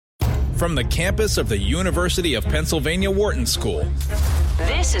from the campus of the University of Pennsylvania Wharton School.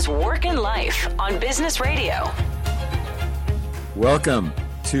 This is Work and Life on Business Radio. Welcome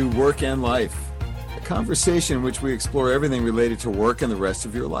to Work and Life, a conversation in which we explore everything related to work and the rest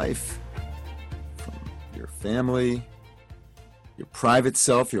of your life. From your family, your private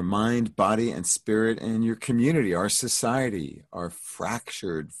self, your mind, body, and spirit, and your community, our society, our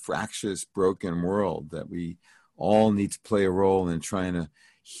fractured, fractious, broken world that we all need to play a role in trying to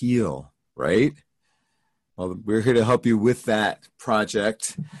heal, right? Well, we're here to help you with that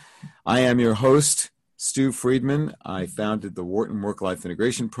project. I am your host, Stu Friedman. I founded the Wharton Work-Life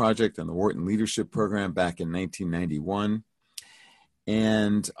Integration Project and the Wharton Leadership Program back in 1991.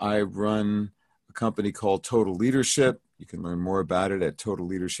 And I run a company called Total Leadership. You can learn more about it at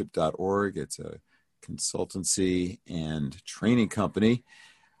totalleadership.org. It's a consultancy and training company.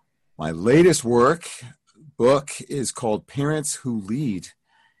 My latest book is called Parents Who Lead.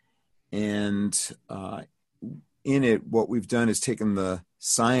 And in it, what we've done is taken the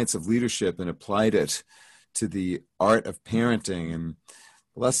science of leadership and applied it to the art of parenting. And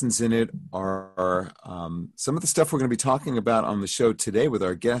lessons in it are some of the stuff we're going to be talking about on the show today with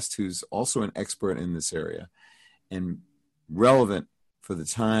our guest, who's also an expert in this area and relevant for the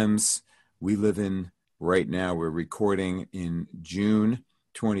times we live in right now. We're recording in June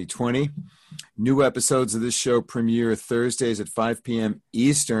 2020. New episodes of this show premiere Thursdays at 5 p.m.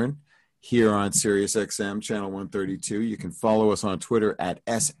 Eastern here on SiriusXM channel 132. You can follow us on Twitter at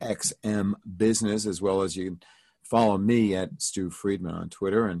SXM Business, as well as you can follow me at Stu Friedman on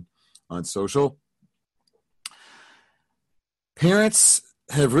Twitter and on social. Parents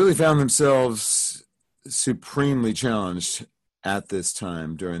have really found themselves supremely challenged at this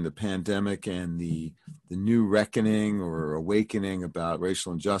time during the pandemic and the new reckoning or awakening about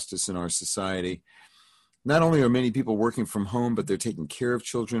racial injustice in our society. Not only are many people working from home, but they're taking care of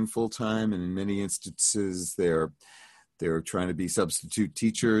children full time, and in many instances, they're trying to be substitute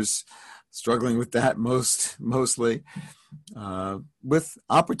teachers, struggling with that mostly, with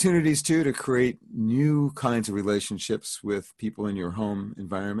opportunities too to create new kinds of relationships with people in your home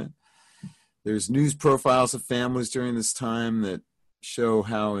environment. There's news profiles of families during this time that show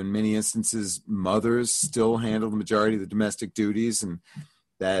how, in many instances, mothers still handle the majority of the domestic duties, and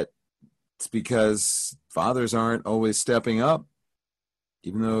that it's because fathers aren't always stepping up,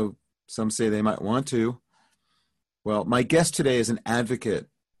 even though some say they might want to. Well, my guest today is an advocate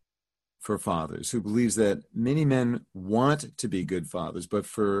for fathers who believes that many men want to be good fathers, but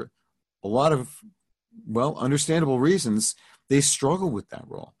for a lot of, understandable reasons, they struggle with that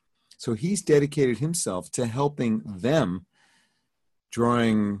role. So he's dedicated himself to helping them,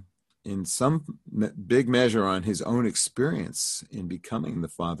 drawing in some big measure on his own experience in becoming the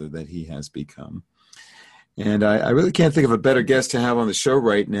father that he has become. And I really can't think of a better guest to have on the show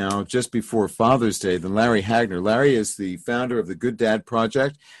right now, just before Father's Day, than Larry Hagner. Larry is the founder of the Good Dad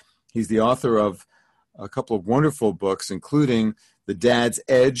Project. He's the author of a couple of wonderful books, including The Dad's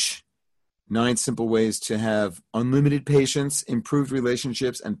Edge, 9 Simple Ways to Have Unlimited Patience, Improved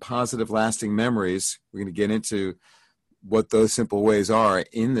Relationships, and Positive Lasting Memories. We're going to get into what those simple ways are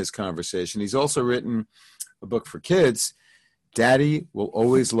in this conversation. He's also written a book for kids, Daddy Will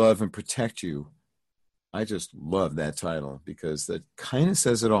Always Love and Protect You. I just love that title because that kind of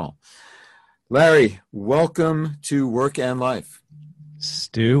says it all. Larry, welcome to Work and Life.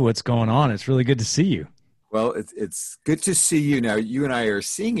 Stu, what's going on? It's really good to see you. Well, it's good to see you. Now, you and I are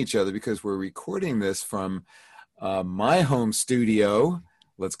seeing each other because we're recording this from my home studio,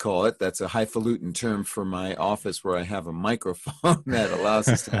 let's call it. That's a highfalutin term for my office where I have a microphone that allows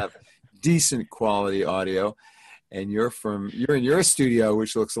us to have decent quality audio. And you're in your studio,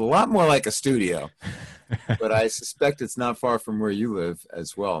 which looks a lot more like a studio. But I suspect it's not far from where you live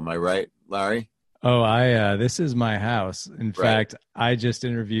as well. Am I right, Larry? Oh, this is my house. In fact, I just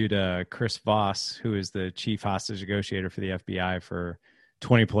interviewed Chris Voss, who is the chief hostage negotiator for the FBI for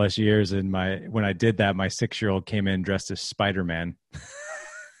 20 plus years. And when I did that, my 6-year-old came in dressed as Spider-Man.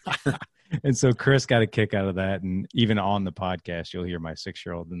 And so Chris got a kick out of that. And even on the podcast, you'll hear my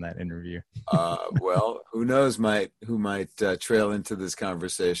 6-year-old in that interview. Well, who knows who might trail into this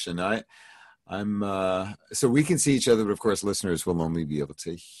conversation. So we can see each other, but of course, listeners will only be able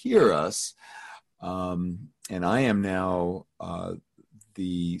to hear us. And I am now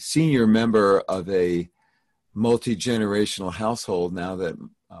the senior member of a multi-generational household now that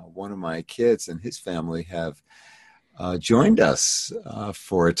one of my kids and his family have joined us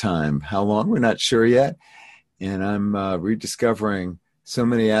for a time. How long? We're not sure yet. And I'm rediscovering so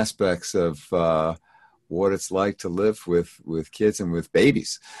many aspects of what it's like to live with kids and with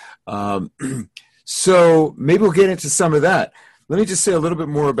babies. So maybe we'll get into some of that. Let me just say a little bit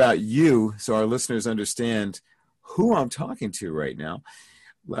more about you so our listeners understand who I'm talking to right now.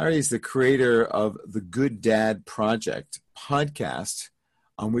 Larry is the creator of the Good Dad Project podcast,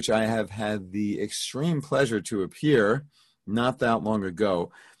 on which I have had the extreme pleasure to appear not that long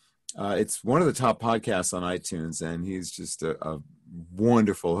ago. It's one of the top podcasts on iTunes, and he's just a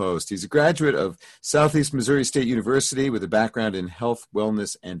wonderful host. He's a graduate of Southeast Missouri State University with a background in health,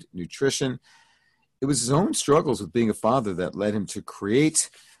 wellness, and nutrition. It was his own struggles with being a father that led him to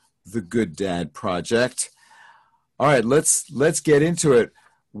create the Good Dad Project. All right, let's get into it.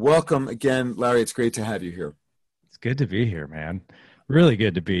 Welcome again, Larry. It's great to have you here. It's good to be here, man. Really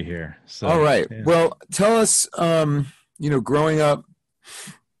good to be here. So, all right. Yeah. Well, tell us, growing up,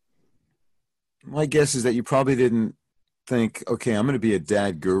 my guess is that you probably didn't think, okay, I'm going to be a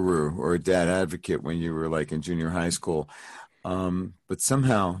dad guru or a dad advocate when you were like in junior high school. But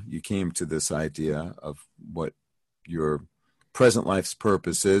somehow you came to this idea of what your present life's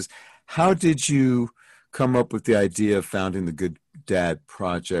purpose is. How did you come up with the idea of founding the Good Dad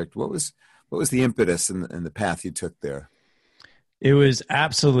Project? What was the impetus and the path you took there? It was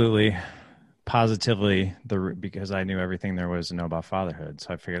absolutely, positively, because I knew everything there was to know about fatherhood.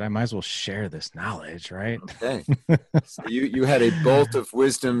 So I figured I might as well share this knowledge, right? Okay. So you had a bolt of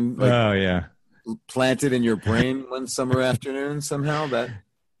wisdom. Oh, yeah. Planted in your brain one summer afternoon somehow? That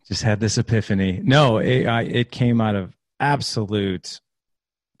just had this epiphany. No, it came out of absolute,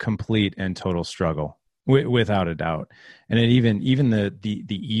 complete, and total struggle, without a doubt. And it even the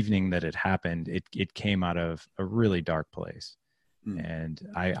evening that it happened, it came out of a really dark place. And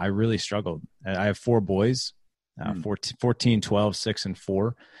I really struggled. I have 4 boys, 14, 12, 6, and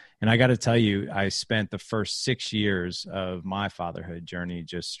 4. And I got to tell you, I spent the first 6 years of my fatherhood journey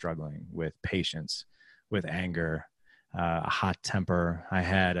just struggling with patience, with anger, a hot temper. I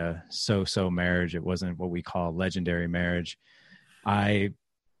had a so-so marriage. It wasn't what we call a legendary marriage. I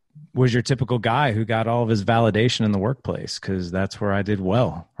was your typical guy who got all of his validation in the workplace because that's where I did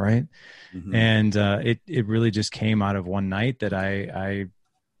well, right? Mm-hmm. And it really just came out of one night that I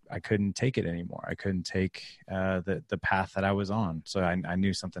couldn't take it anymore. I couldn't take the path that I was on. So I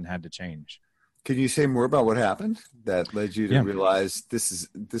knew something had to change. Could you say more about what happened that led you to realize this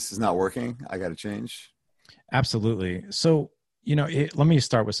is not working? I got to change. Absolutely. So, let me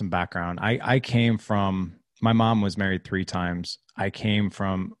start with some background. I came from, my mom was married 3 times. I came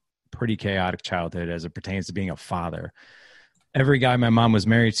from pretty chaotic childhood as it pertains to being a father. Every guy my mom was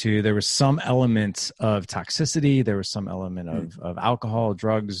married to, there was some element of toxicity. There was some element of alcohol,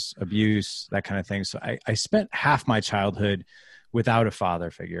 drugs, abuse, that kind of thing. So I spent half my childhood without a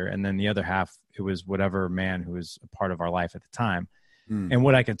father figure. And then the other half, it was whatever man who was a part of our life at the time. And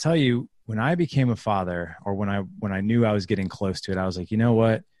what I can tell you, when I became a father, or when I knew I was getting close to it, I was like, you know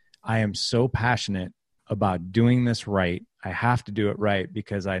what? I am so passionate about doing this right. I have to do it right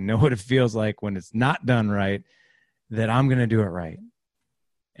because I know what it feels like when it's not done right, that I'm going to do it right.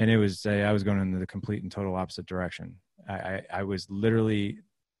 And I was going in the complete and total opposite direction. I was literally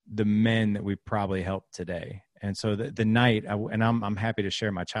the men that we probably helped today. And so the night, I'm happy to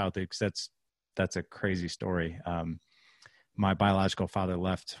share my childhood because that's a crazy story. My biological father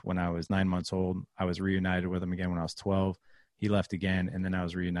left when I was 9 months old. I was reunited with him again when I was 12. He left again, and then I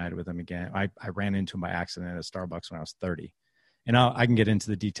was reunited with him again. I ran into him by accident at Starbucks when I was 30. And I can get into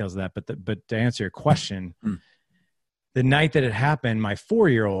the details of that, but to answer your question, the night that it happened, my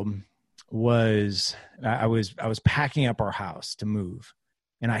 4-year-old I was packing up our house to move,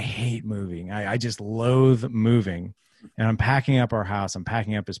 and I hate moving. I just loathe moving, and I'm packing up our house. I'm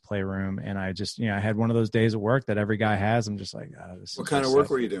packing up his playroom, and I just, I had one of those days of work that every guy has. I'm just like, what kind of work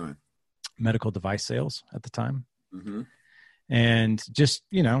were you doing? Medical device sales at the time. Mm-hmm. And just,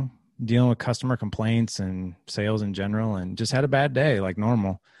 dealing with customer complaints and sales in general, and just had a bad day like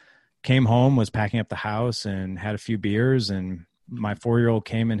normal. Came home, was packing up the house and had a few beers, and my 4-year-old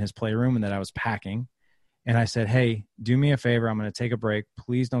came in his playroom and that I was packing. And I said, hey, do me a favor. I'm going to take a break.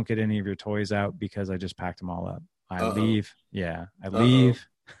 Please don't get any of your toys out because I just packed them all up. I leave. Yeah, I leave.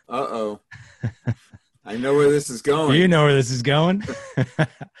 I know where this is going. You know where this is going.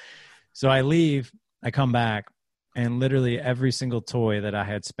 So I leave. I come back. And literally every single toy that I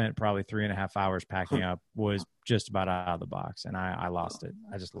had spent probably 3.5 hours packing up was just about out of the box. And I lost it.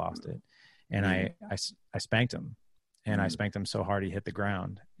 I just lost it. And I spanked him. And I spanked him so hard he hit the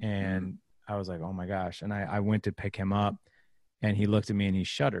ground. And I was like, oh my gosh. And I went to pick him up, and he looked at me and he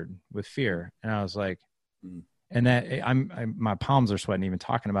shuddered with fear. And I was like, and that my palms are sweating even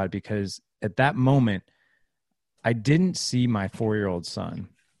talking about it, because at that moment, I didn't see my 4-year-old son.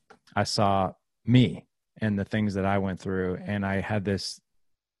 I saw me and the things that I went through. And I had this,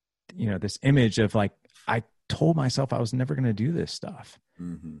 this image of like, I told myself I was never going to do this stuff.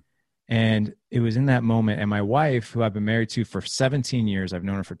 Mm-hmm. And it was in that moment. And my wife, who I've been married to for 17 years, I've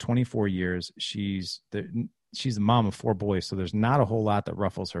known her for 24 years. She's the mom of 4 boys. So there's not a whole lot that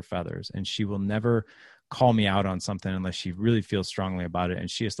ruffles her feathers. And she will never call me out on something unless she really feels strongly about it. And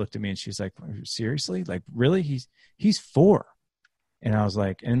she just looked at me and she's like, seriously? Like, really? He's 4. And I was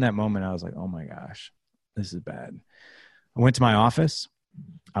like, in that moment, I was like, oh my gosh, this is bad. I went to my office.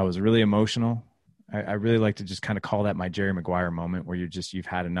 I was really emotional. I really like to just kind of call that my Jerry Maguire moment, where you've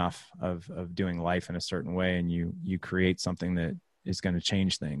had enough of doing life in a certain way, and you create something that is going to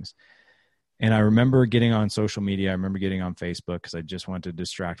change things. And I remember getting on social media. I remember getting on Facebook because I just wanted to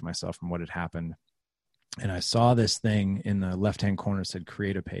distract myself from what had happened. And I saw this thing in the left-hand corner said,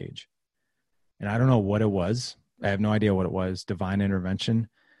 create a page. And I don't know what it was. I have no idea what it was, divine intervention.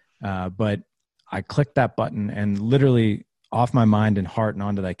 But I clicked that button, and literally off my mind and heart and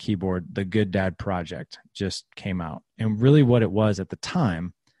onto that keyboard, the Good Dad Project just came out. And really what it was at the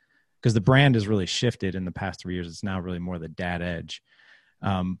time, because the brand has really shifted in the past 3 years, it's now really more the Dad Edge.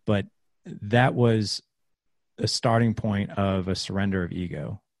 But that was a starting point of a surrender of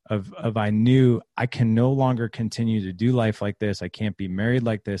ego, of I knew I can no longer continue to do life like this. I can't be married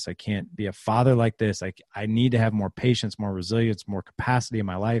like this. I can't be a father like this. I need to have more patience, more resilience, more capacity in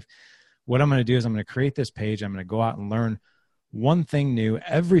my life. What I'm going to do is I'm going to create this page. I'm going to go out and learn one thing new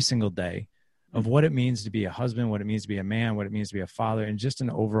every single day of what it means to be a husband, what it means to be a man, what it means to be a father, and just an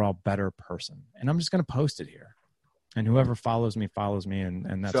overall better person. And I'm just going to post it here. And whoever follows me,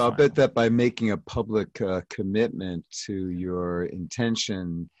 and that's so. I'll fine. bet that by making a public commitment to your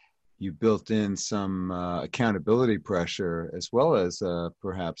intention, you built in some accountability pressure, as well as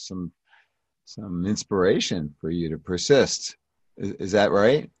perhaps some inspiration for you to persist. Is that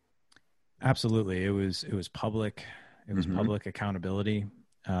right? Absolutely. It was public. It was public accountability.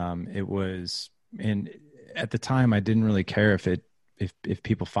 It was, and at the time I didn't really care if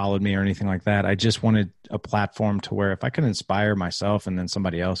people followed me or anything like that. I just wanted a platform to where if I could inspire myself and then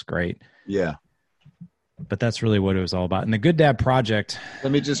somebody else, great. Yeah. But that's really what it was all about. And the Good Dad Project.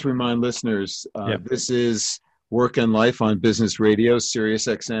 Let me just remind listeners, This is Work and Life on Business Radio, Sirius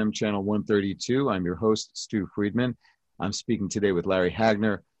XM channel 132. I'm your host, Stu Friedman. I'm speaking today with Larry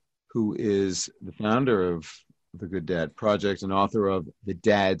Hagner, who is the founder of the Good Dad Project and author of The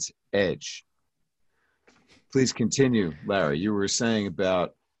Dad's Edge. Please continue, Larry. You were saying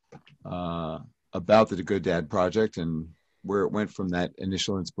about the Good Dad Project and where it went from that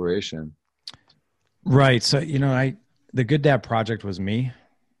initial inspiration. Right. So, the Good Dad Project was me.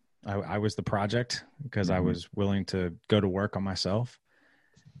 I was the project because I was willing to go to work on myself.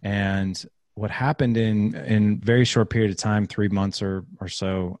 And what happened in very short period of time, 3 months or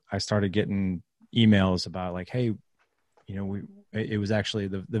so, I started getting emails about like, hey, it was actually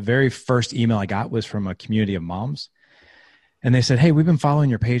the very first email I got was from a community of moms. And they said, hey, we've been following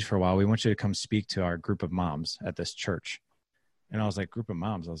your page for a while. We want you to come speak to our group of moms at this church. And I was like, group of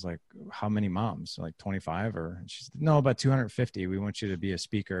moms? I was like, how many moms? Like 25? Or she said, no, about 250. We want you to be a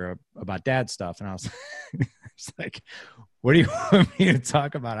speaker about dad stuff. And I was like, what do you want me to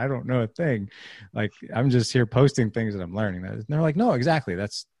talk about? I don't know a thing. Like, I'm just here posting things that I'm learning. And they're like, no, exactly.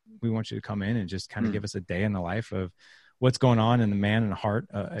 We want you to come in and just kind of give us a day in the life of what's going on in the man and heart,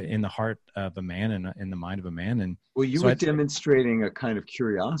 in the heart of a man and in the mind of a man. And well, you were demonstrating a kind of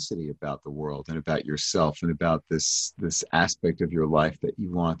curiosity about the world and about yourself and about this aspect of your life that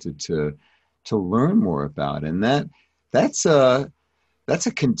you wanted to learn more about. And that's a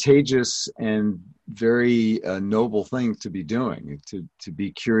contagious and very noble thing to be doing, to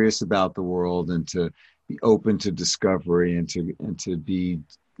be curious about the world and to be open to discovery and to be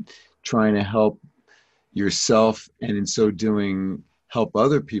trying to help yourself, and in so doing help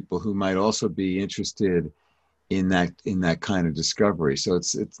other people who might also be interested in that kind of discovery. So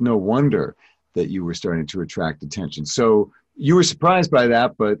it's no wonder that you were starting to attract attention. So you were surprised by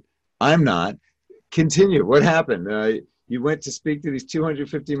that, but I'm not. Continue. What happened? You went to speak to these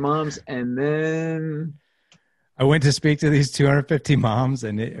 250 moms, and then I went to speak to these 250 moms,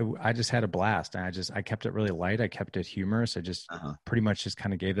 and I just had a blast. And I kept it really light. I kept it humorous. I just pretty much just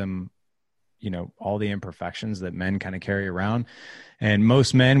kind of gave them, all the imperfections that men kind of carry around. And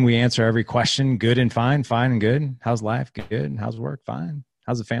most men, we answer every question, good and fine, fine and good. How's life? Good. How's work? Fine.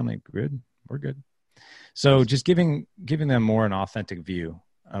 How's the family? Good. We're good. So just giving them more an authentic view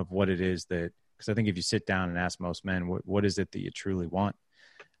of what it is that, because I think if you sit down and ask most men, what is it that you truly want?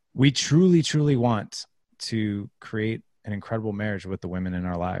 We truly, truly want to create an incredible marriage with the women in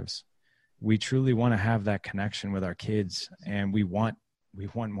our lives. We truly want to have that connection with our kids, and we want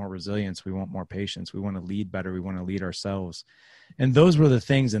more resilience. We want more patience. We want to lead better. We want to lead ourselves. And those were the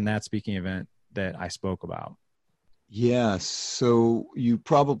things in that speaking event that I spoke about. Yeah. So you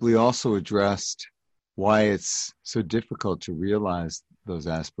probably also addressed why it's so difficult to realize those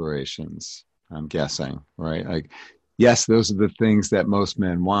aspirations, I'm guessing, right? Like, yes, those are the things that most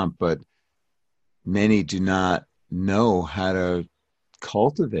men want, but many do not know how to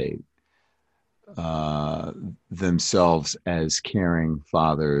cultivate uh, themselves as caring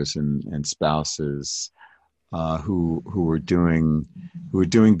fathers and spouses who are doing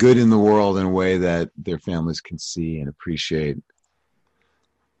good in the world in a way that their families can see and appreciate.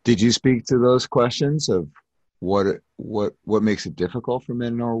 Did you speak to those questions of what makes it difficult for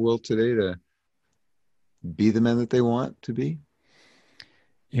men in our world today to be the men that they want to be?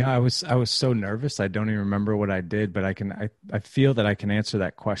 Yeah, I was so nervous. I don't even remember what I did, but I feel that I can answer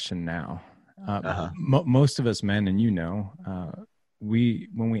that question now. Most of us men, and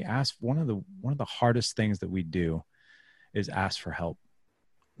when we ask, one of the hardest things that we do is ask for help.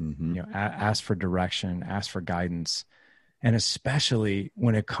 Mm-hmm. Ask for direction, ask for guidance, and especially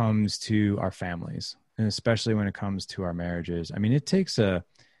when it comes to our families, and especially when it comes to our marriages. I mean, it takes a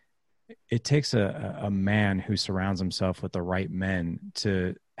man who surrounds himself with the right men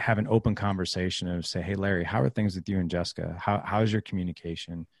to have an open conversation of say, hey, Larry, how are things with you and Jessica? How's your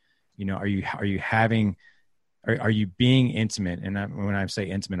communication? Are you being intimate? And when I say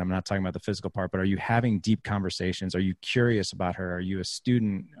intimate, I'm not talking about the physical part, but are you having deep conversations? Are you curious about her? Are you a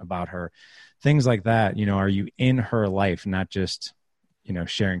student about her? Things like that. Are you in her life, not just,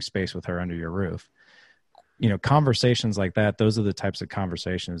 sharing space with her under your roof? Conversations like that, those are the types of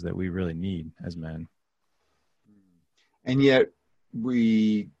conversations that we really need as men. And yet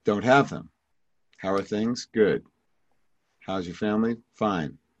we don't have them. How are things? Good. How's your family?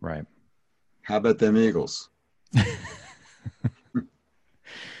 Fine. Right. How about them Eagles?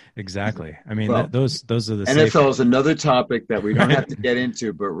 Exactly. I mean, those are the NFL is another topic that we don't have to get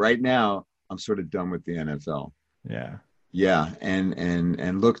into, but right now I'm sort of done with the NFL. Yeah. Yeah.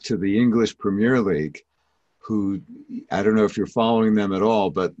 And look to the English Premier League, who, I don't know if you're following them at all,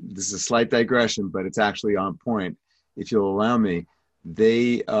 but this is a slight digression, but it's actually on point. If you'll allow me,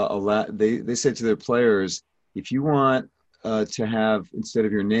 they said to their players, if you want to have, instead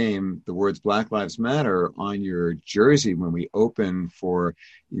of your name, the words Black Lives Matter on your jersey when we open for,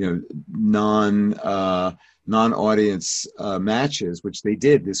 non-audience matches, which they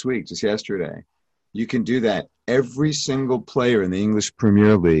did this week, just yesterday, you can do that. Every single player in the English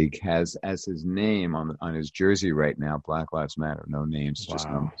Premier League has as his name on his jersey right now, Black Lives Matter. No names, just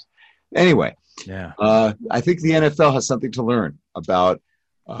numbers. Anyway, yeah. I think the NFL has something to learn about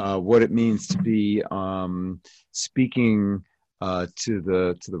what it means to be speaking to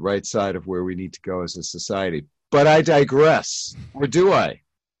the right side of where we need to go as a society. But I digress, or do I?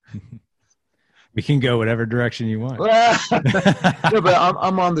 We can go whatever direction you want. No, but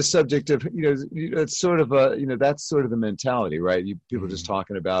I'm on the subject of it's sort of that's sort of the mentality, right? People just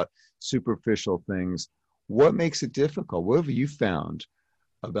talking about superficial things. What makes it difficult? What have you found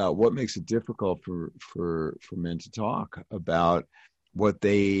about what makes it difficult for men to talk about what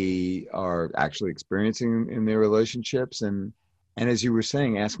they are actually experiencing in their relationships, and as you were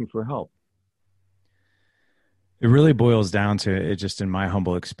saying, asking for help? It really boils down to it, just in my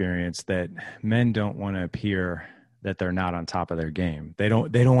humble experience, that men don't want to appear that they're not on top of their game. They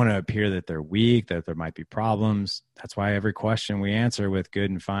don't want to appear that they're weak, that there might be problems. That's why every question we answer with good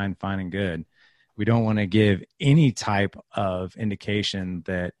and fine, fine and good. We don't want to give any type of indication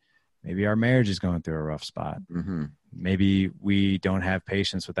that maybe our marriage is going through a rough spot. Mm-hmm. Maybe we don't have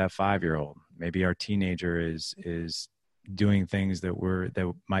patience with that 5-year-old. Maybe our teenager is doing things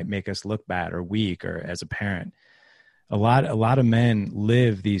that might make us look bad or weak, or as a parent. A lot of men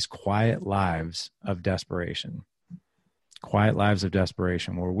live these quiet lives of desperation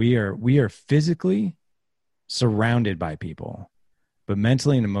where we are physically surrounded by people, but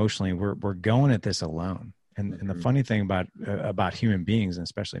mentally and emotionally we're going at this alone. And the funny thing about human beings, and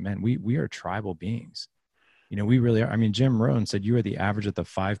especially men, we are tribal beings. We really are. I mean, Jim Rohn said you are the average of the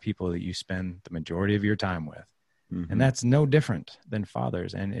 5 people that you spend the majority of your time with. Mm-hmm. And that's no different than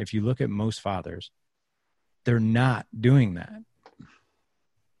fathers. And if you look at most fathers, they're not doing that.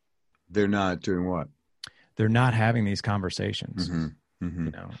 They're not doing what? They're not having these conversations. Mm-hmm.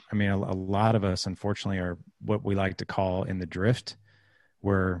 Mm-hmm. I mean, a lot of us, unfortunately, are what we like to call in the drift,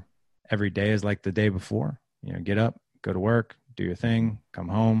 where every day is like the day before. Get up, go to work, do your thing, come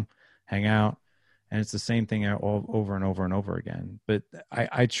home, hang out. And it's the same thing all over and over and over again. But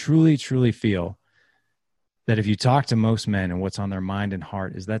I truly, truly feel that if you talk to most men and what's on their mind and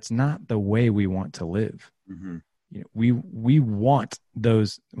heart is that's not the way we want to live. Mm-hmm. We want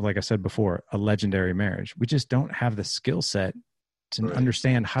those, like I said before, a legendary marriage. We just don't have the skill set to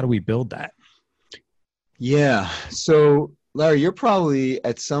understand how do we build that. Yeah. So, Larry, you're probably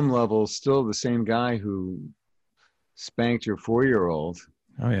at some level still the same guy who spanked your 4-year-old,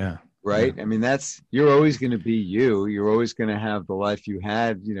 Oh yeah. right? Yeah. I mean, you're always going to be you. You're always going to have the life you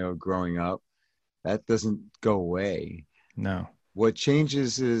had, growing up. That doesn't go away. No. What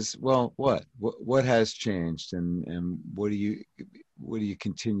changes is, well, what has changed, and what do you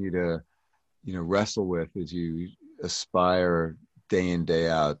continue to, wrestle with as you aspire day in, day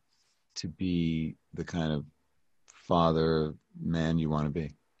out to be the kind of father, man you want to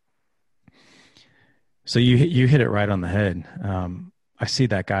be? So you hit it right on the head. I see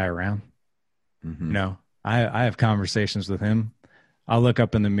that guy around. Mm-hmm. I have conversations with him. I'll look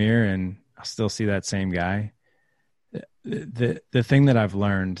up in the mirror and I still see that same guy. The thing that I've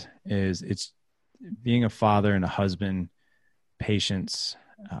learned is it's being a father and a husband, patience,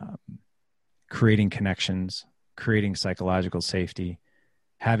 creating connections, creating psychological safety,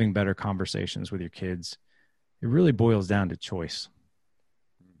 having better conversations with your kids. It really boils down to choice.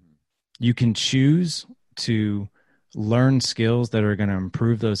 You can choose to learn skills that are going to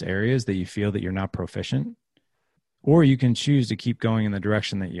improve those areas that you feel that you're not proficient, or you can choose to keep going in the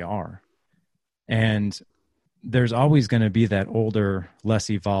direction that you are. And there's always going to be that older, less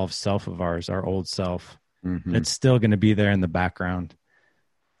evolved self of ours, our old self, that's still going to be there in the background.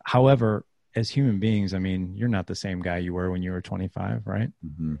 However, as human beings, I mean, you're not the same guy you were when you were 25, right?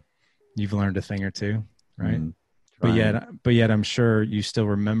 Mm-hmm. You've learned a thing or two, right? Mm-hmm. But yet I'm sure you still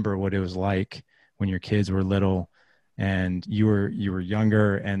remember what it was like when your kids were little and you were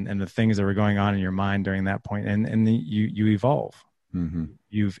younger, and the things that were going on in your mind during that point, and you evolve.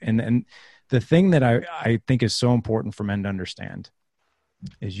 Mm-hmm. And the thing that I think is so important for men to understand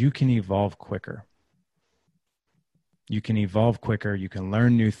is you can evolve quicker. You can evolve quicker. You can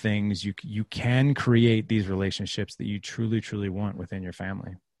learn new things. You can create these relationships that you truly, truly want within your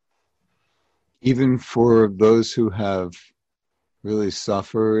family. Even for those who have really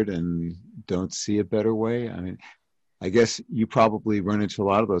suffered and don't see a better way. I mean, I guess you probably run into a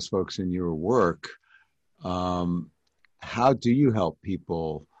lot of those folks in your work. How do you help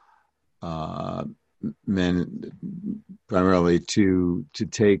people, men primarily, to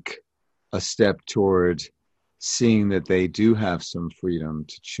take a step toward seeing that they do have some freedom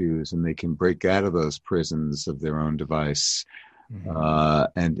to choose and they can break out of those prisons of their own device,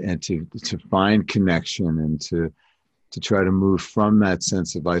 and to find connection and to try to move from that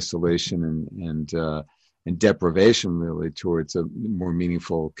sense of isolation and deprivation, really, towards a more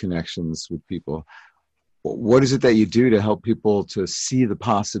meaningful connections with people? What is it that you do to help people to see the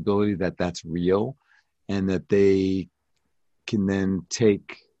possibility that that's real and that they can then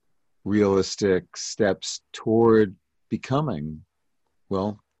take realistic steps toward becoming,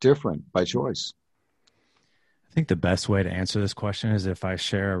 well, different by choice? I think the best way to answer this question is if I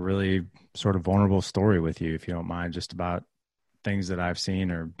share a really sort of vulnerable story with you, if you don't mind, just about things that I've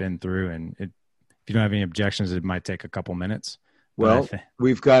seen or been through. And if you don't have any objections, it might take a couple minutes. Well,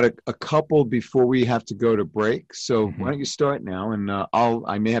 we've got a couple before we have to go to break. So why don't you start now? And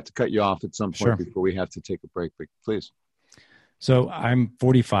I may have to cut you off at some point before we have to take a break, but please. So I'm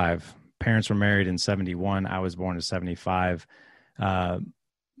 45. Parents were married in 71. I was born in 75.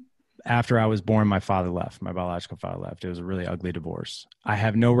 After I was born, my father left. My biological father left. It was a really ugly divorce. I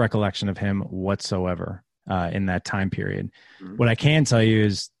have no recollection of him whatsoever in that time period. Mm-hmm. What I can tell you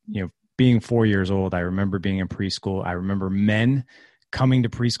is, being 4 years old, I remember being in preschool. I remember men coming to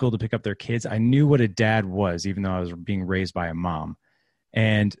preschool to pick up their kids. I knew what a dad was, even though I was being raised by a mom.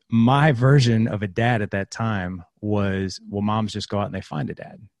 And my version of a dad at that time was, well, moms just go out and they find a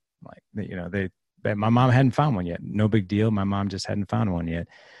dad. My mom hadn't found one yet. No big deal. My mom just hadn't found one yet.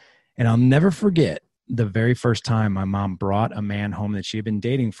 And I'll never forget the very first time my mom brought a man home that she had been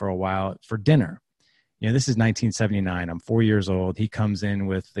dating for a while for dinner. This is 1979. I'm 4 years old. He comes in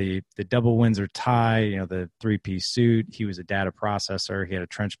with the double Windsor tie, the 3-piece suit. He was a data processor. He had a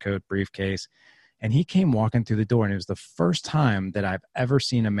trench coat, briefcase. And he came walking through the door. And it was the first time that I've ever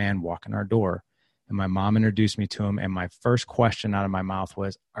seen a man walk in our door. And my mom introduced me to him. And my first question out of my mouth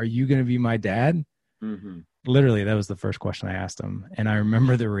was, "Are you going to be my dad?" Mm-hmm. Literally, that was the first question I asked him. And I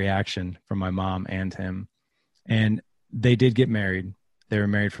remember the reaction from my mom and him. And they did get married. They were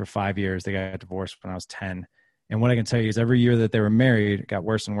married for 5 years. They got divorced when I was 10. And what I can tell you is every year that they were married, it got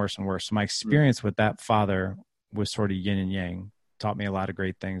worse and worse and worse. So my experience with that father was sort of yin and yang. Taught me a lot of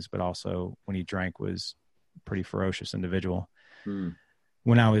great things, but also when he drank was a pretty ferocious individual.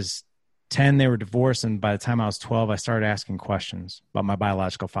 When I was 10, they were divorced. And by the time I was 12, I started asking questions about my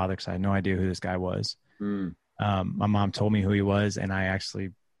biological father because I had no idea who this guy was. My mom told me who he was, and I actually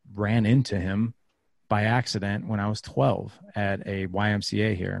ran into him by accident when I was 12 at a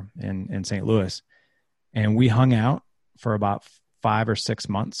YMCA here in St. Louis. And we hung out for about 5 or 6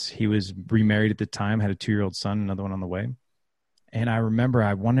 months. He was remarried at the time, had a 2-year-old son, another one on the way. And I remember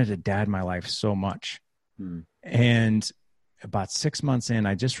I wanted a dad in my life so much. And about 6 months in,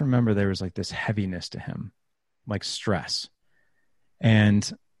 I just remember there was like this heaviness to him, like stress.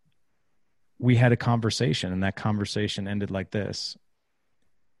 And we had a conversation, and that conversation ended like this: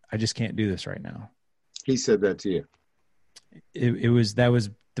 I just can't do this right now. He said that to you? That was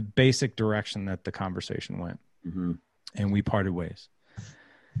the basic direction that the conversation went. And we parted ways.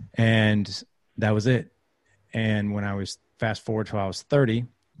 And that was it. And when I was fast forward till I was 30,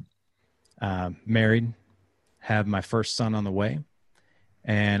 married, have my first son on the way,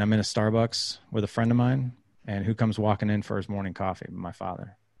 and I'm in a Starbucks with a friend of mine, and who comes walking in for his morning coffee? My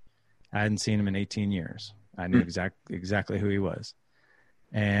father. I hadn't seen him in 18 years. I knew exactly who he was.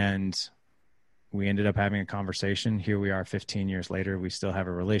 And we ended up having a conversation. Here we are 15 years later. We still have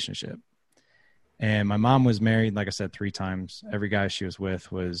a relationship. And my mom was married, like I said, 3 times. Every guy she was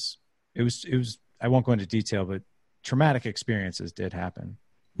with was, I won't go into detail, but traumatic experiences did happen.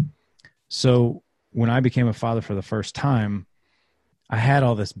 So when I became a father for the first time, I had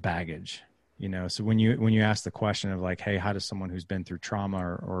all this baggage, you know? So when you ask the question of like, hey, how does someone who's been through trauma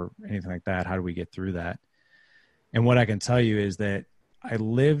or anything like that, how do we get through that? And what I can tell you is that I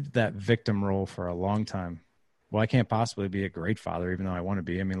lived that victim role for a long time. Well, I can't possibly be a great father, even though I want to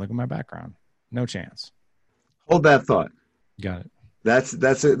be. I mean, look at my background. No chance. Hold that thought. Got it. That's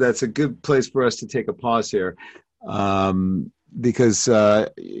a good place for us to take a pause here, because I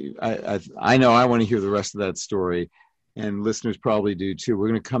know I want to hear the rest of that story, and listeners probably do too. We're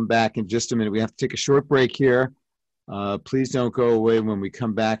going to come back in just a minute. We have to take a short break here. Please don't go away. When we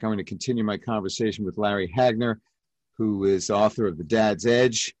come back, I'm going to continue my conversation with Larry Hagner, who is author of The Dad's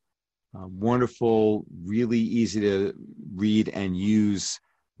Edge, a wonderful, really easy to read and use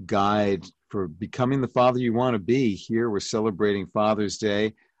guide for becoming the father you want to be. Here we're celebrating Father's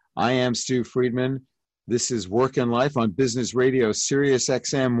Day. I am Stu Friedman. This is Work and Life on Business Radio, Sirius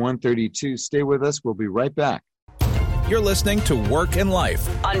XM 132. Stay with us. We'll be right back. You're listening to Work and Life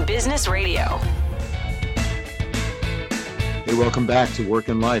on Business Radio. Hey, welcome back to Work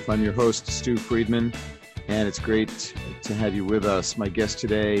and Life. I'm your host, Stu Friedman, and it's great to have you with us. My guest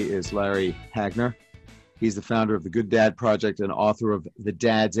today is Larry Hagner. He's the founder of the Good Dad Project and author of The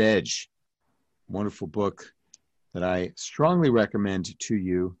Dad's Edge, wonderful book that I strongly recommend to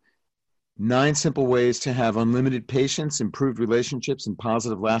you. 9 simple ways to have unlimited patience, improved relationships, and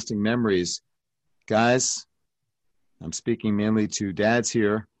positive lasting memories. Guys, I'm speaking mainly to dads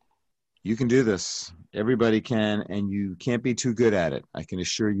here. You can do this. Everybody can, and you can't be too good at it. I can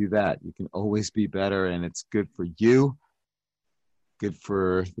assure you that. You can always be better, and it's good for you, good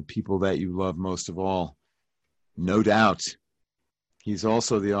for the people that you love most of all. No doubt. He's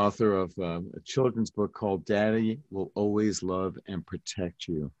also the author of a children's book called Daddy Will Always Love and Protect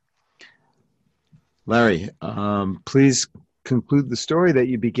You. Larry, please conclude the story that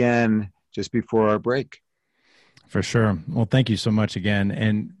you began just before our break. For sure. Well, thank you so much again.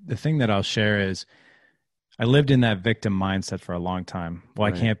 And the thing that I'll share is I lived in that victim mindset for a long time. Well,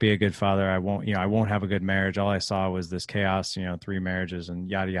 right. I can't be a good father. I won't have a good marriage. All I saw was this chaos, 3 marriages and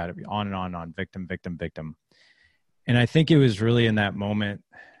yada, yada, on and on, victim, victim, victim. And I think it was really in that moment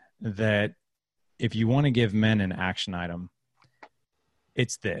that if you want to give men an action item,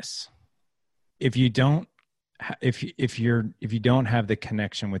 it's this. If you don't have the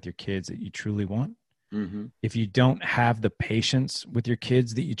connection with your kids that you truly want, if you don't have the patience with your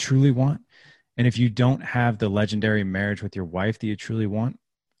kids that you truly want, and if you don't have the legendary marriage with your wife that you truly want,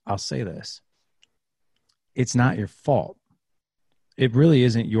 I'll say this. It's not your fault. It really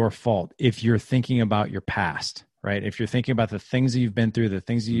isn't your fault if you're thinking about your past, right? If you're thinking about the things that you've been through, the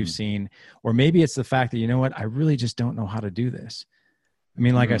things that you've seen, or maybe it's the fact that, you know what, I really just don't know how to do this. I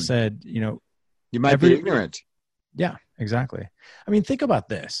mean, like I said, you might be ignorant. Yeah, exactly. I mean, think about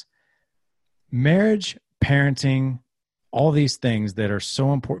this. Marriage, parenting, all these things that are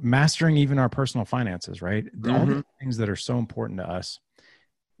so important, mastering even our personal finances, right? All the things that are so important to us,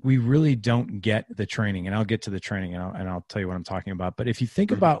 we really don't get the training. And I'll get to the training and I'll tell you what I'm talking about. But if you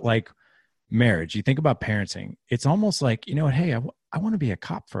think about like marriage, you think about parenting, it's almost like, hey, I want to be a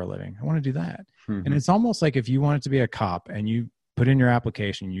cop for a living. I want to do that. And it's almost like if you wanted to be a cop and you put in your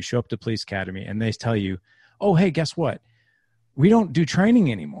application, you show up to police academy and they tell you, oh, hey, guess what? We don't do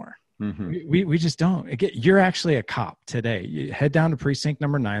training anymore. We just don't. You're actually a cop today. You head down to precinct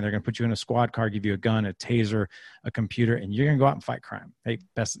number 9. They're going to put you in a squad car, give you a gun, a taser, a computer, and you're going to go out and fight crime. Hey,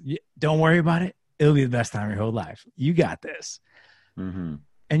 don't worry about it. It'll be the best time of your whole life. You got this. And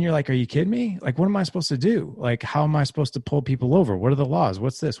And you're like, are you kidding me? Like, what am I supposed to do? Like, how am I supposed to pull people over? What are the laws?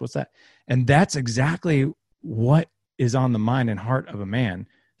 What's this? What's that? And that's exactly what is on the mind and heart of a man.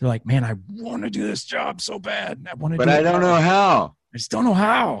 They're like, man, I want to do this job so bad. But I don't know how. I just don't know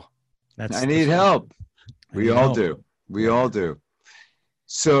how. I need help. We all do. We all do.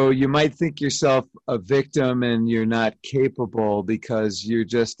 So you might think yourself a victim and you're not capable because you're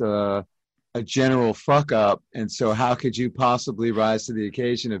just a general fuck up. And so how could you possibly rise to the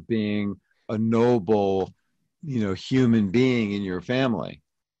occasion of being a noble, human being in your family?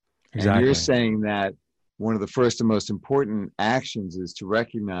 Exactly. And you're saying that one of the first and most important actions is to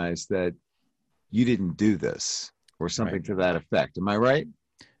recognize that you didn't do this or something to that effect. Am I right?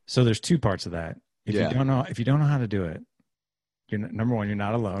 So there's two parts of that. If you don't know how to do it, number one, you're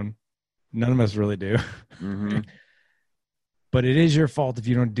not alone. None of us really do. Mm-hmm. But it is your fault if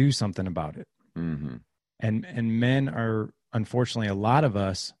you don't do something about it. Mm-hmm. And men are, unfortunately, a lot of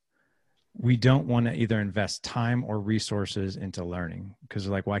us, we don't want to either invest time or resources into learning because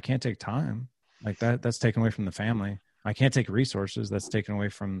they're like, well, I can't take time. Like that's taken away from the family. I can't take resources. That's taken away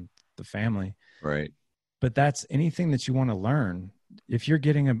from the family. Right. But that's anything that you want to learn. If you're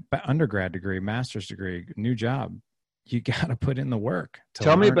getting an undergrad degree, master's degree, new job, you got to put in the work.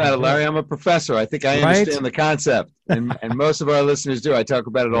 Tell me about it, Larry. I'm a professor. I think I understand the concept. And most of our listeners do. I talk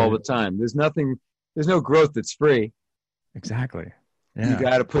about it all the time. There's no growth that's free. Exactly. Yeah. You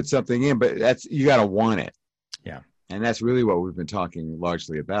got to put something in, but you got to want it. Yeah. And that's really what we've been talking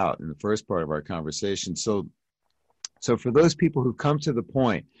largely about in the first part of our conversation. So for those people who come to the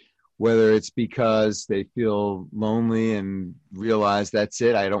point, whether it's because they feel lonely and realize that's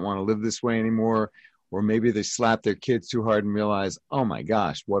it, I don't want to live this way anymore, or maybe they slap their kids too hard and realize, oh my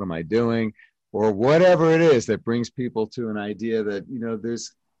gosh, what am I doing? Or whatever it is that brings people to an idea that,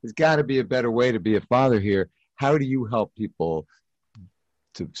 there's got to be a better way to be a father here. How do you help people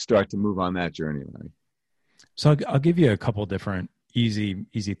to start to move on that journey, Larry? So I'll give you a couple different easy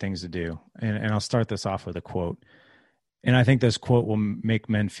things to do. And I'll start this off with a quote. And I think this quote will make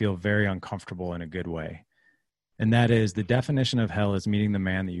men feel very uncomfortable in a good way. And that is, the definition of hell is meeting the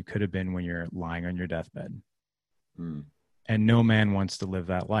man that you could have been when you're lying on your deathbed. And no man wants to live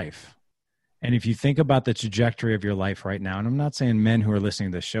that life. And if you think about the trajectory of your life right now, and I'm not saying men who are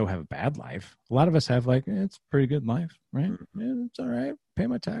listening to this show have a bad life. A lot of us have it's a pretty good life, right? Yeah, it's all right. Pay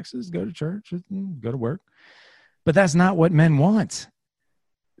my taxes, go to church, go to work. But that's not what men want.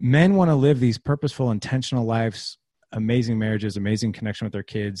 Men want to live these purposeful, intentional lives, amazing marriages, amazing connection with their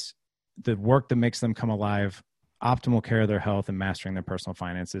kids, the work that makes them come alive, optimal care of their health, and mastering their personal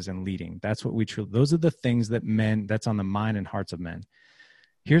finances and leading. That's what those are the things that's on the mind and hearts of men.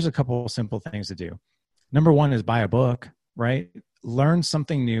 Here's a couple of simple things to do. Number one is buy a book, right? Learn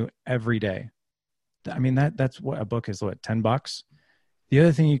something new every day. I mean, that's what a book is, $10? The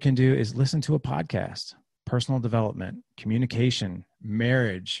other thing you can do is listen to a podcast, personal development, communication,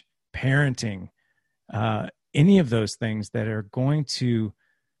 marriage, parenting, any of those things that are going to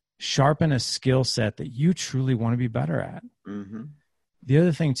sharpen a skill set that you truly want to be better at. Mm-hmm. The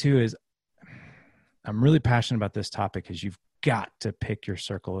other thing too is I'm really passionate about this topic is you've got to pick your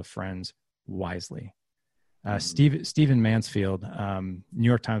circle of friends wisely. Stephen Mansfield, New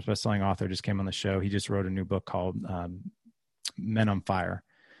York Times bestselling author, just came on the show. He just wrote a new book called Men on Fire.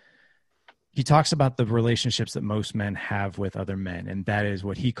 He talks about the relationships that most men have with other men, and that is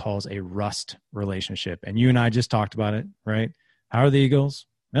what he calls a rust relationship. And you and I just talked about it, right? How are the Eagles?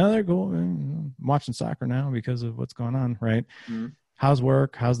 No, they're cool. I'm watching soccer now because of what's going on, right? Mm-hmm. How's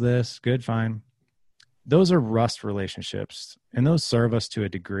work? How's this? Good, fine. Those are rust relationships, and those serve us to a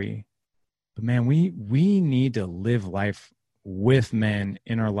degree. But man, we need to live life with men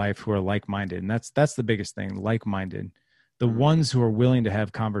in our life who are like-minded. And that's the biggest thing, like-minded. The ones who are willing to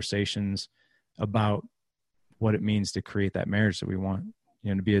have conversations about what it means to create that marriage that we want,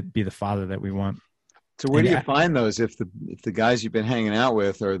 to be the father that we want. So where do you find those if the guys you've been hanging out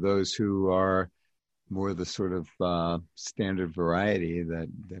with are those who are more the sort of standard variety that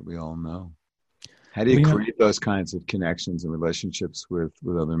we all know? How do you create those kinds of connections and relationships with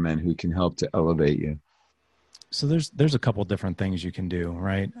other men who can help to elevate you? So there's a couple different things you can do,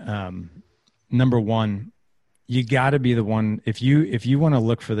 right? Number one, you got to be the one. If you want to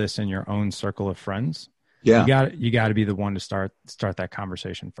look for this in your own circle of friends, you got to be the one to start that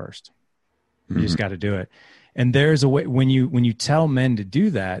conversation first. You just got to do it. And there's a way when you tell men to do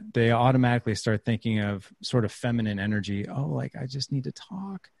that, they automatically start thinking of sort of feminine energy. Oh, like I just need to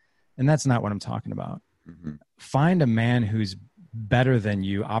talk. And that's not what I'm talking about. Mm-hmm. Find a man who's better than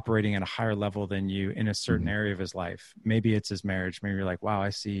you, operating at a higher level than you in a certain area of his life. Maybe it's his marriage. Maybe you're like, wow, I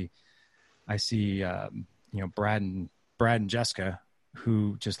see, Brad and Jessica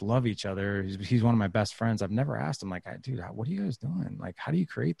who just love each other. He's one of my best friends. I've never asked him, like, dude, what are you guys doing? Like, how do you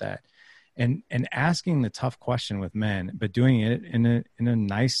create that? And asking the tough question with men, but doing it in a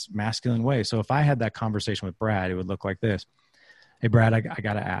nice masculine way. So if I had that conversation with Brad, it would look like this. Hey, Brad, I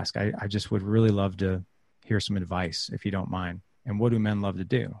got to ask, I just would really love to hear some advice, if you don't mind. And what do men love to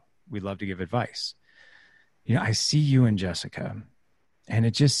do? We love to give advice. You know, I see you and Jessica, and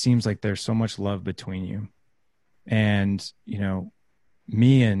it just seems like there's so much love between you. And, you know,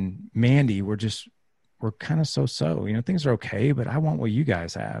 me and Mandy, we're kind of so, you know, things are okay, but I want what you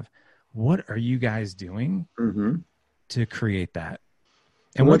guys have. What are you guys doing to create that?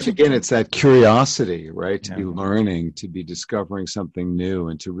 And once again, it's that curiosity, right? To be learning, to be discovering something new,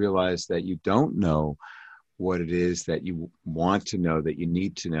 and to realize that you don't know what it is that you want to know, that you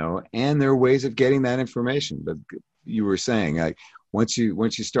need to know. And there are ways of getting that information. But you were saying, like, once you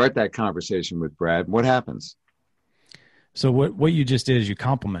start that conversation with Brad, what happens? So what you just did is you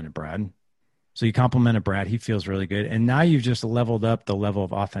complimented Brad. So you complimented Brad. He feels really good. And now you've just leveled up the level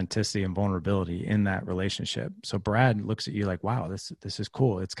of authenticity and vulnerability in that relationship. So Brad looks at you like, wow, this is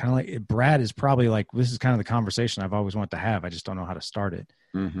cool. It's kind of like, Brad is probably like, this is kind of the conversation I've always wanted to have. I just don't know how to start it.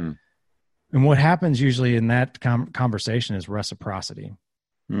 Mm-hmm. And what happens usually in that conversation is reciprocity.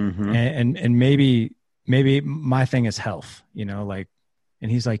 Mm-hmm. And maybe my thing is health, you know, like,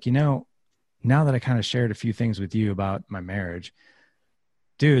 and he's like, you know, now that I kind of shared a few things with you about my marriage,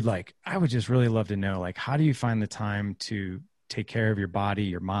 dude, like, I would just really love to know, like, how do you find the time to take care of your body,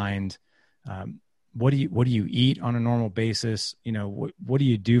 your mind? What do you eat on a normal basis? You know, what do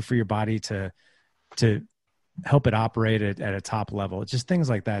you do for your body to help it operate at a top level? It's just things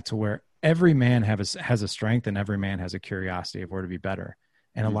like that, to where every man has a strength and every man has a curiosity of where to be better.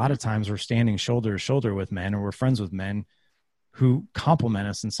 And a lot of times we're standing shoulder to shoulder with men, or we're friends with men who complement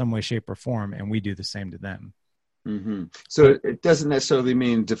us in some way, shape, or form, and we do the same to them. Mm-hmm. So it doesn't necessarily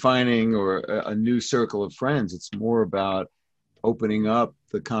mean defining or a new circle of friends. It's more about opening up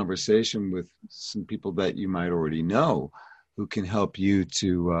the conversation with some people that you might already know, who can help you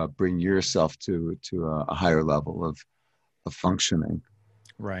to bring yourself to a higher level of functioning.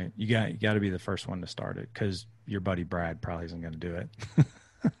 Right. You got to be the first one to start it, because your buddy Brad probably isn't going to do it.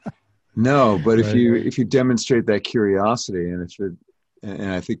 No, but if you demonstrate that curiosity,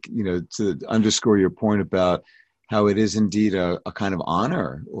 and I think, you know, to underscore your point about how it is indeed a kind of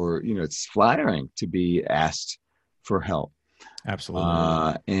honor, or, you know, it's flattering to be asked for help.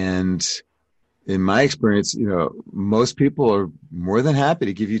 Absolutely. And in my experience, you know, most people are more than happy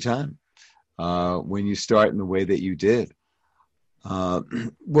to give you time when you start in the way that you did.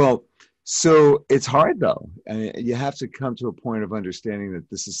 Well, so it's hard, though. I mean, you have to come to a point of understanding that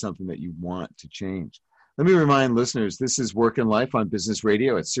this is something that you want to change. Let me remind listeners, this is Work and Life on Business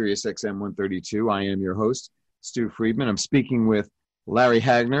Radio at Sirius XM 132. I am your host, Stu Friedman. I'm speaking with Larry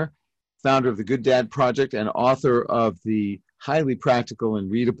Hagner, founder of the Good Dad Project and author of the highly practical and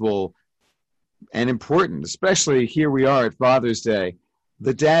readable and important, especially here we are at Father's Day,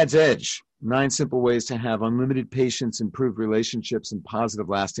 The Dad's Edge: 9 Simple Ways to Have Unlimited Patience, Improved Relationships, and Positive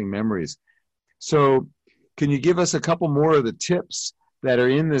Lasting Memories. So can you give us a couple more of the tips that are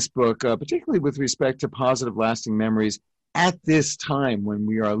in this book, particularly with respect to positive lasting memories at this time when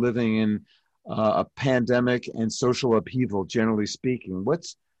we are living in a pandemic and social upheaval, generally speaking?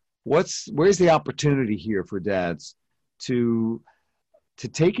 Where's the opportunity here for dads to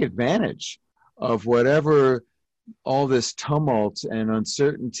take advantage of whatever all this tumult and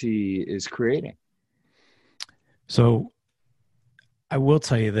uncertainty is creating? So I will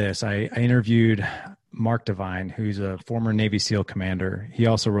tell you this. I interviewed Mark Devine, who's a former Navy SEAL commander. He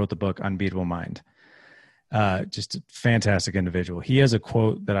also wrote the book Unbeatable Mind. Just a fantastic individual. He has a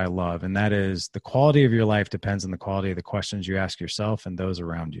quote that I love, and that is, the quality of your life depends on the quality of the questions you ask yourself and those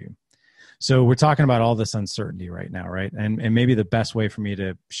around you. So we're talking about all this uncertainty right now, right? And maybe the best way for me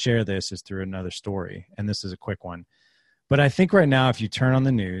to share this is through another story. And this is a quick one. But I think right now, if you turn on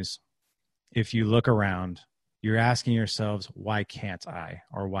the news, if you look around, you're asking yourselves, why can't I?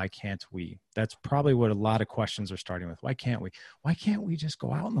 Or why can't we? That's probably what a lot of questions are starting with. Why can't we? Why can't we just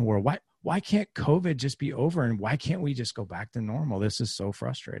go out in the world? Why can't COVID just be over? And why can't we just go back to normal? This is so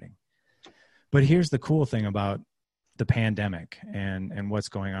frustrating. But here's the cool thing about the pandemic and what's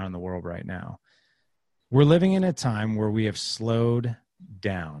going on in the world right now. We're living in a time where we have slowed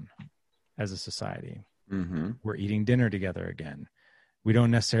down as a society. Mm-hmm. We're eating dinner together again. We don't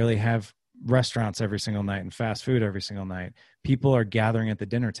necessarily have restaurants every single night and fast food every single night. People are gathering at the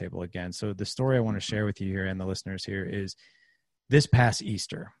dinner table again. So the story I want to share with you here and the listeners here is this past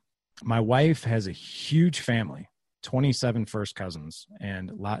Easter. My wife has a huge family. 27 first cousins,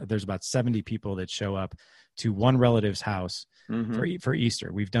 and there's about 70 people that show up to one relative's house for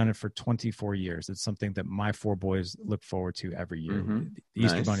Easter. We've done it for 24 years. It's something that my 4 boys look forward to every year.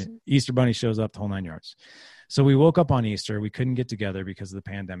 The Easter Bunny shows up the whole 9 yards. So we woke up on Easter. We couldn't get together because of the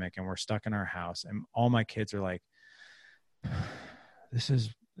pandemic, and we're stuck in our house. And all my kids are like, this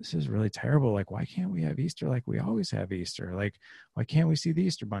is really terrible. Like, why can't we have Easter like we always have Easter? Like, why can't we see the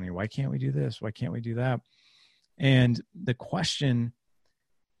Easter Bunny? Why can't we do this? Why can't we do that? And the question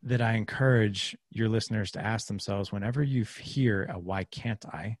that I encourage your listeners to ask themselves whenever you hear a why can't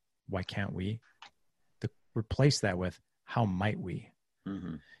I, why can't we, to replace that with how might we?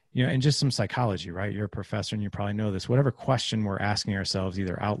 You know, and just some psychology, right? You're a professor and you probably know this. Whatever question we're asking ourselves,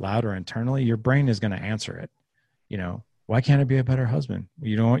 either out loud or internally, your brain is going to answer it. You know, why can't I be a better husband?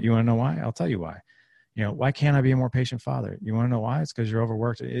 You want to know why? I'll tell you why. You know, why can't I be a more patient father? You want to know why? It's because you're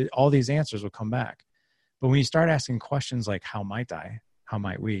overworked. All these answers will come back. But when you start asking questions like, how might I, how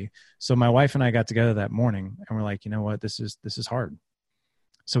might we? So my wife and I got together that morning and we're like, you know what, this is hard.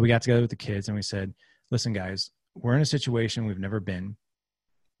 So we got together with the kids and we said, listen, guys, we're in a situation we've never been,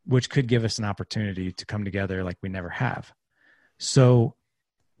 which could give us an opportunity to come together like we never have. So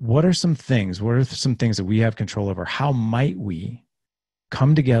what are some things that we have control over? How might we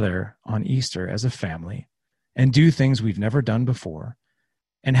come together on Easter as a family and do things we've never done before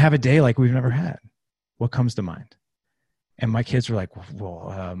and have a day like we've never had? What comes to mind? And my kids were like,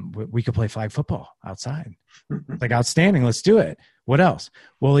 well, we could play flag football outside. Like, outstanding. Let's do it. What else?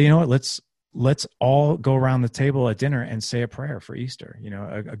 Well, you know what? Let's all go around the table at dinner and say a prayer for Easter, you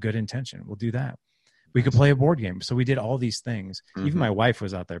know, a good intention. We'll do that. We could play a board game. So we did all these things. Even my wife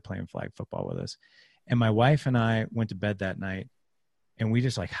was out there playing flag football with us. And my wife and I went to bed that night and we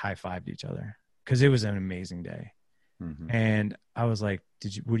just like high-fived each other because it was an amazing day. And I was like,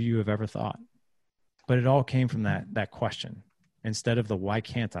 would you have ever thought? But it all came from that question. Instead of the why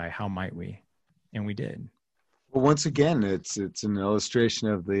can't I, how might we? And we did. Well, once again, it's an illustration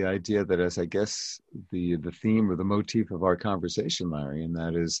of the idea that, as I guess the theme or the motif of our conversation, Larry, and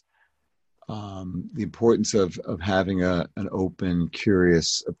that is the importance of having an open,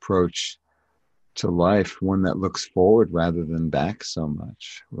 curious approach to life, one that looks forward rather than back so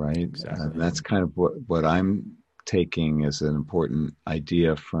much, right? Exactly. And that's kind of what I'm taking as an important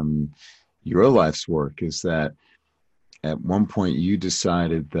idea from your life's work, is that at one point you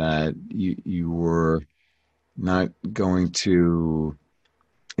decided that you were not going to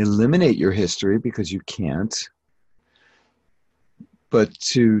eliminate your history because you can't, but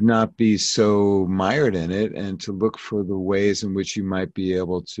to not be so mired in it and to look for the ways in which you might be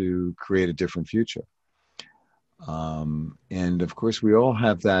able to create a different future. And of course, we all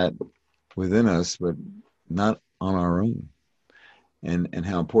have that within us, but not on our own. And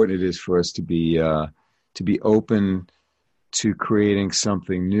how important it is for us to be open to creating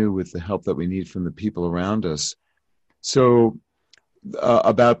something new with the help that we need from the people around us. So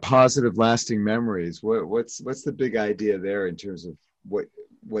about positive, lasting memories, what's the big idea there in terms of what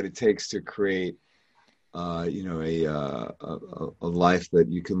it takes to create, a life that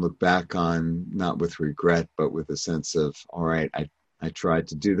you can look back on, not with regret, but with a sense of, all right, I tried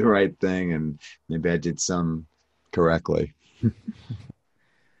to do the right thing and maybe I did some correctly.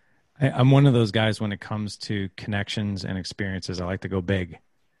 I'm one of those guys when it comes to connections and experiences. I like to go big.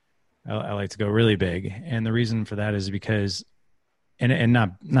 I like to go really big. And the reason for that is because, and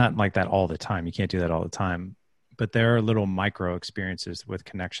not like that all the time. You can't do that all the time, but there are little micro experiences with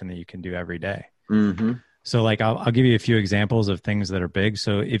connection that you can do every day. So like, I'll give you a few examples of things that are big.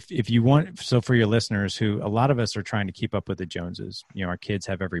 So if you want, so for your listeners who, a lot of us are trying to keep up with the Joneses, you know, our kids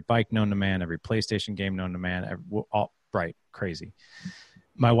have every bike known to man, every PlayStation game known to man, crazy.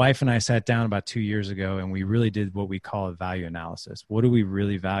 My wife and I sat down about 2 years ago and we really did what we call a value analysis. What do we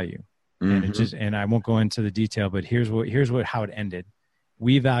really value? And I won't go into the detail, but here's how it ended.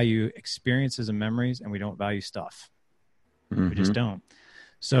 We value experiences and memories and we don't value stuff. We just don't.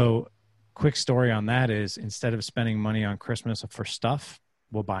 So quick story on that is, instead of spending money on Christmas for stuff,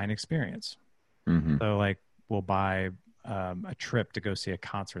 we'll buy an experience. So like we'll buy a trip to go see a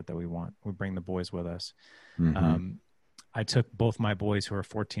concert that we want. We bring the boys with us. I took both my boys, who are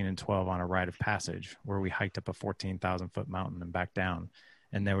 14 and 12, on a rite of passage where we hiked up a 14,000 foot mountain and back down.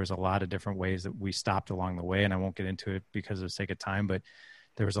 And there was a lot of different ways that we stopped along the way. And I won't get into it because of the sake of time, but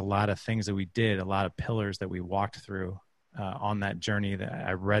there was a lot of things that we did, a lot of pillars that we walked through on that journey, that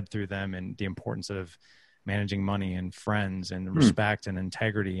I read through them, and the importance of managing money and friends and respect and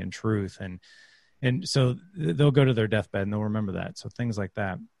integrity and truth. And so they'll go to their deathbed and they'll remember that. So things like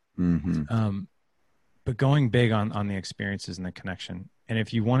that. But going big on the experiences and the connection. And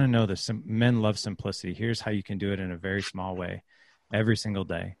if you want to know men love simplicity, here's how you can do it in a very small way every single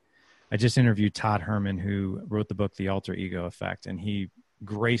day. I just interviewed Todd Herman, who wrote the book, The Alter Ego Effect, and he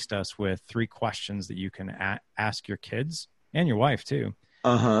graced us with 3 questions that you can ask your kids and your wife too.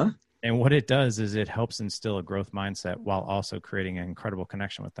 And what it does is it helps instill a growth mindset while also creating an incredible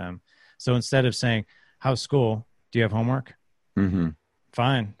connection with them. So instead of saying, how's school? Do you have homework?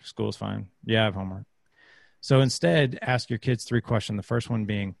 Fine. School's fine. Yeah, I have homework. So instead, ask your kids 3 questions. The first one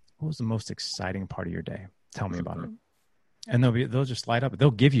being, what was the most exciting part of your day? Tell me about it. And they'll just light up.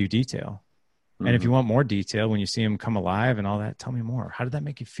 They'll give you detail. And if you want more detail, when you see them come alive and all that, tell me more. How did that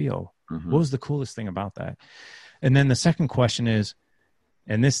make you feel? What was the coolest thing about that? And then the second question is,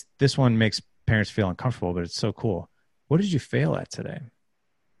 and this one makes parents feel uncomfortable, but it's so cool. What did you fail at today?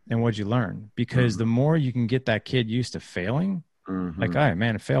 And what did you learn? Because the more you can get that kid used to failing, like, all right,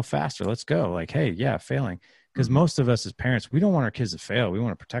 man, fail faster. Let's go. Like, hey, yeah, failing. Because most of us as parents, we don't want our kids to fail. We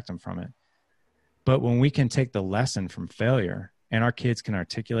want to protect them from it. But when we can take the lesson from failure and our kids can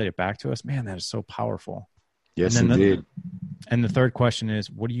articulate it back to us, man, that is so powerful. Yes, indeed. And the third question is,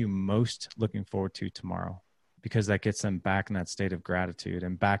 what are you most looking forward to tomorrow? Because that gets them back in that state of gratitude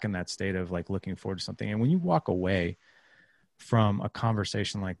and back in that state of like looking forward to something. And when you walk away from a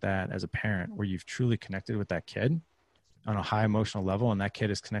conversation like that as a parent, where you've truly connected with that kid on a high emotional level and that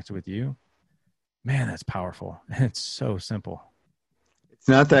kid is connected with you, man, that's powerful. And it's so simple. It's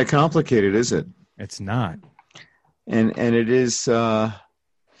not that complicated, is it? It's not. And it is,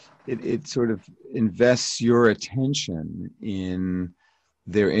 it sort of invests your attention in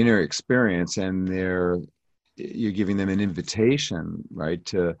their inner experience, and you're giving them an invitation, right,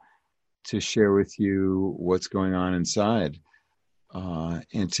 to share with you what's going on inside,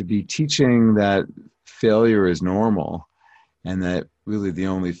 and to be teaching that failure is normal, and that really the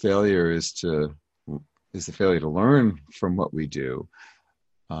only failure is the failure to learn from what we do.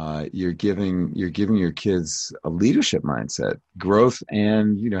 You're giving your kids a leadership mindset, growth,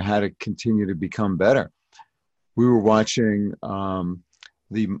 and how to continue to become better. We were watching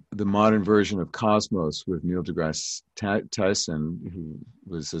the modern version of Cosmos with Neil deGrasse Tyson, who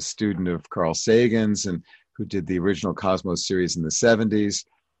was a student of Carl Sagan's and who did the original Cosmos series in the 70s.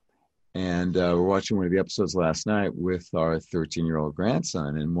 And we're watching one of the episodes last night with our 13-year-old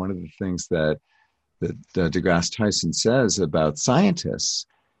grandson. And one of the things that deGrasse Tyson says about scientists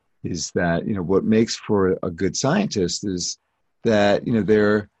is that, what makes for a good scientist is that,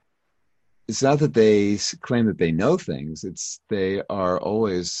 it's not that they claim that they know things. They are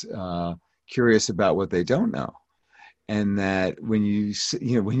always curious about what they don't know. And that when you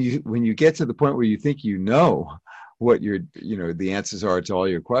get to the point where you think what the answers are to all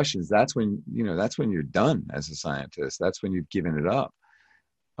your questions, that's when you're done as a scientist. That's when you've given it up.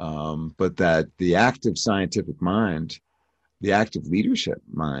 But that the active scientific mind, the active leadership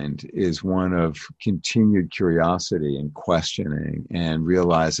mind, is one of continued curiosity and questioning and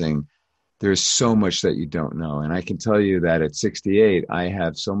realizing there's so much that you don't know. And I can tell you that at 68, I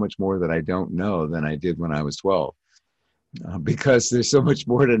have so much more that I don't know than I did when I was 12, because there's so much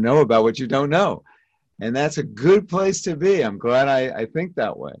more to know about what you don't know. And that's a good place to be. I'm glad I think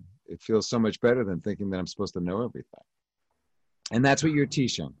that way. It feels so much better than thinking that I'm supposed to know everything. And that's what you're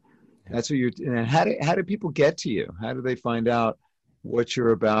teaching. That's what and how do people get to you? How do they find out what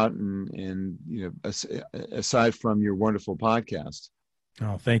you're about? And aside from your wonderful podcast.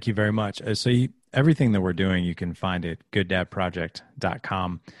 Oh, thank you very much. So everything that we're doing, you can find at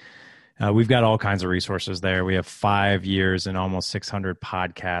gooddadproject.com. We've got all kinds of resources there. We have 5 years and almost 600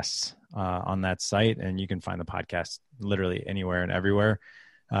 podcasts on that site, and you can find the podcast literally anywhere and everywhere.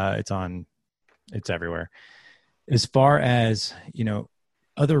 It's everywhere. As far as,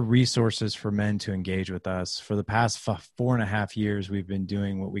 other resources for men to engage with us, for the past 4.5 years, we've been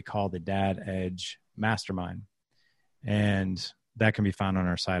doing what we call the Dad Edge Mastermind. And that can be found on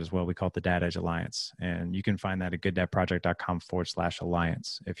our site as well. We call it the Dad Edge Alliance. And you can find that at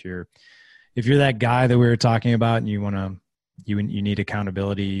gooddadproject.com/alliance. If you're that guy that we were talking about and you need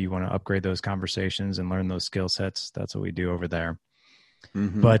accountability, you want to upgrade those conversations and learn those skill sets, that's what we do over there.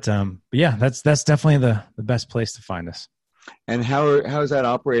 Mm-hmm. But yeah, that's definitely the best place to find us. And how is that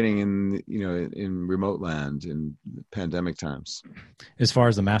operating in remote land in pandemic times? As far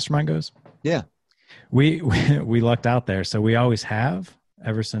as the mastermind goes? Yeah. We lucked out there. So we always have,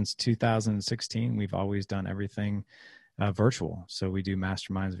 ever since 2016, we've always done everything virtual. So we do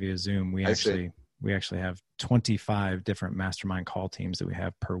masterminds via Zoom. We actually have 25 different mastermind call teams that we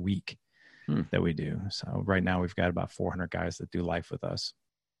have per week that we do. So right now we've got about 400 guys that do life with us.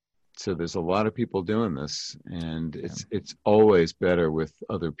 So there's a lot of people doing this, and it's always better with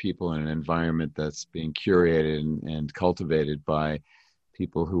other people in an environment that's being curated and cultivated by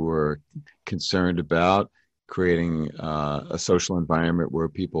people who are concerned about creating a social environment where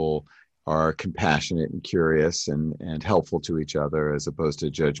people are compassionate and curious and helpful to each other, as opposed to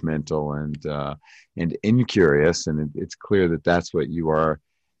judgmental and incurious. And it's clear that that's what you are.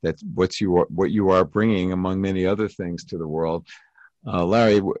 That's what you are bringing, among many other things, to the world.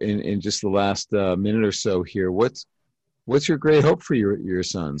 Larry, in just the last minute or so here, what's your great hope for your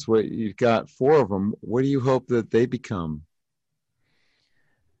sons? What you've got 4 of them. What do you hope that they become?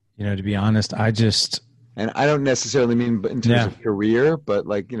 To be honest, and I don't necessarily mean in terms of career, but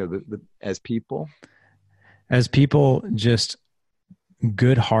like, as people. As people, just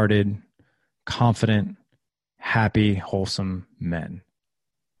good-hearted, confident, happy, wholesome men.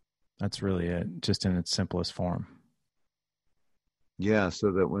 That's really it, just in its simplest form. Yeah,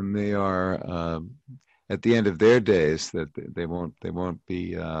 so that when they are at the end of their days, that they won't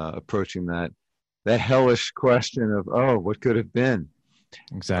be approaching that hellish question of, oh, what could have been.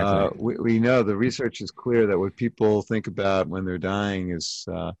 Exactly. We know the research is clear that what people think about when they're dying is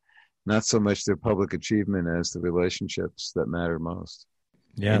not so much their public achievement as the relationships that matter most.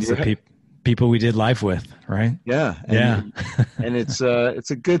 Yeah, it's the people we did life with, right? Yeah. And it's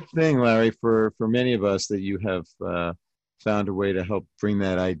a good thing, Larry, for many of us that you have found a way to help bring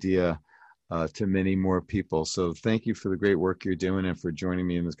that idea to many more people. So thank you for the great work you're doing and for joining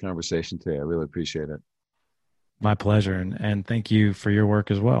me in this conversation today. I really appreciate it. My pleasure. And thank you for your work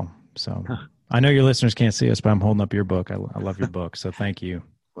as well. So I know your listeners can't see us, but I'm holding up your book. I love your book. So thank you.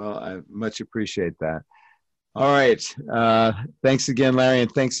 Well, I much appreciate that. All right. Thanks again, Larry.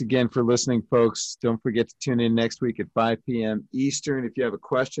 And thanks again for listening, folks. Don't forget to tune in next week at 5 p.m. Eastern. If you have a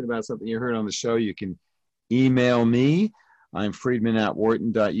question about something you heard on the show, you can email me. I'm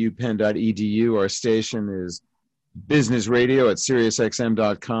friedman@wharton.upenn.edu. Our station is Business Radio at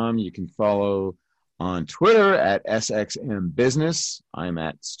SiriusXM.com. You can follow on Twitter at SXMBusiness. I'm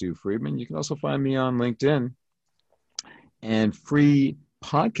at Stu Friedman. You can also find me on LinkedIn. And free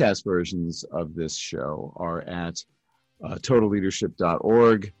podcast versions of this show are at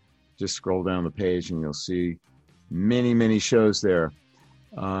totalleadership.org. Just scroll down the page and you'll see many, many shows there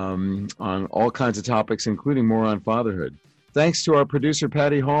on all kinds of topics, including more on fatherhood. Thanks to our producer,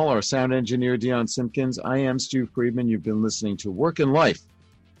 Patty Hall, our sound engineer, Dion Simpkins. I am Stu Friedman. You've been listening to Work and Life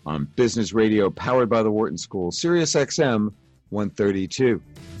on Business Radio, powered by the Wharton School, Sirius XM 132.